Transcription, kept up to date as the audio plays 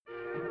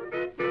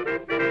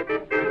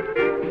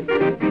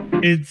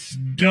It's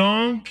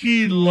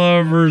Donkey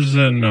Lovers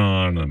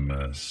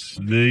Anonymous.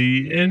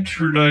 The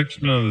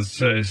introduction of the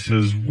site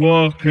says,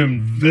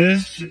 "Welcome.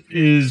 This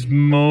is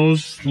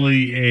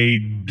mostly a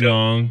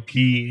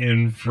donkey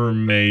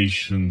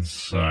information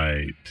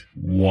site."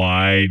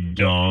 Why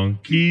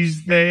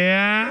donkeys, they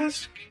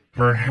ask?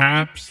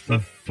 Perhaps the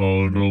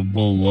photo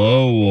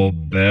below will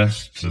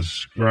best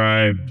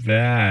describe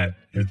that.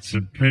 It's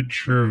a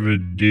picture of a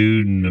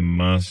dude in a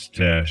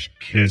mustache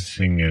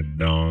kissing a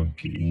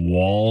donkey.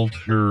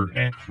 Walter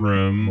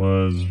Ekram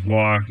was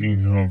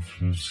walking home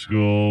from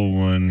school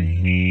when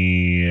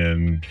he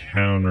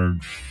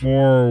encountered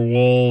 4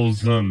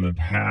 wolves on the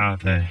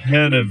path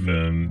ahead of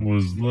him,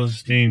 was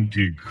listening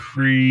to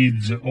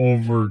Creed's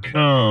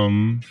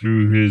Overcome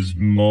through his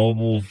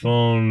mobile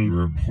phone,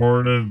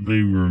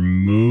 reportedly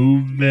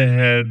removed the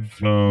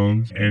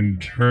headphones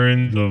and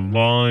turned the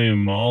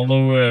volume all the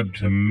way up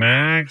to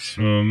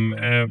maximum,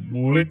 at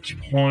which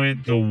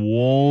point the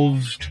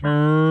wolves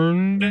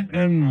turned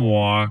and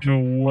walked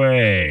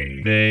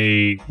away.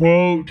 They,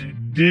 quote,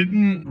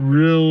 didn't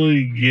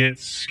really get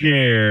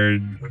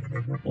scared.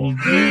 Well,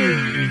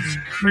 dude, it's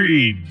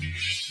Creed.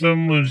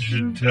 Someone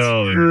should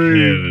tell the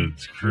kid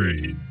it's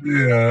Creed.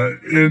 Yeah,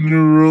 in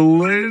a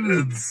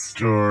related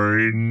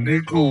story,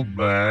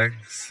 Nickelback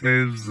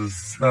saves a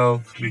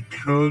South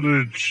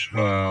Dakota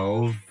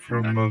child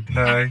from a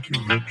pack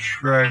of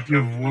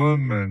attractive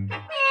women.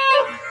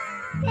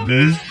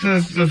 This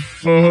is a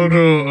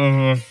photo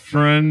of a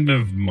friend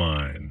of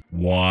mine.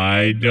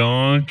 Why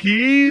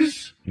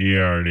donkeys? He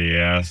already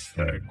asked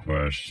that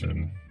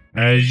question.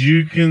 As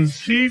you can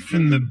see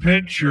from the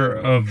picture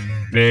of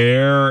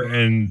Bear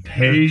and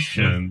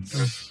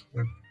Patience,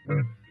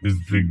 is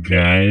the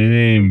guy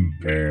named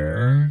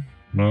Bear?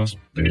 Must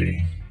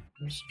be.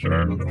 I'm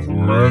starting to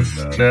worry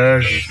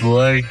mustache about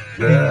like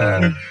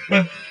that.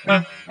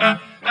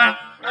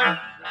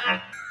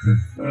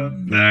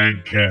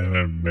 that kind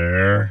of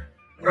bear.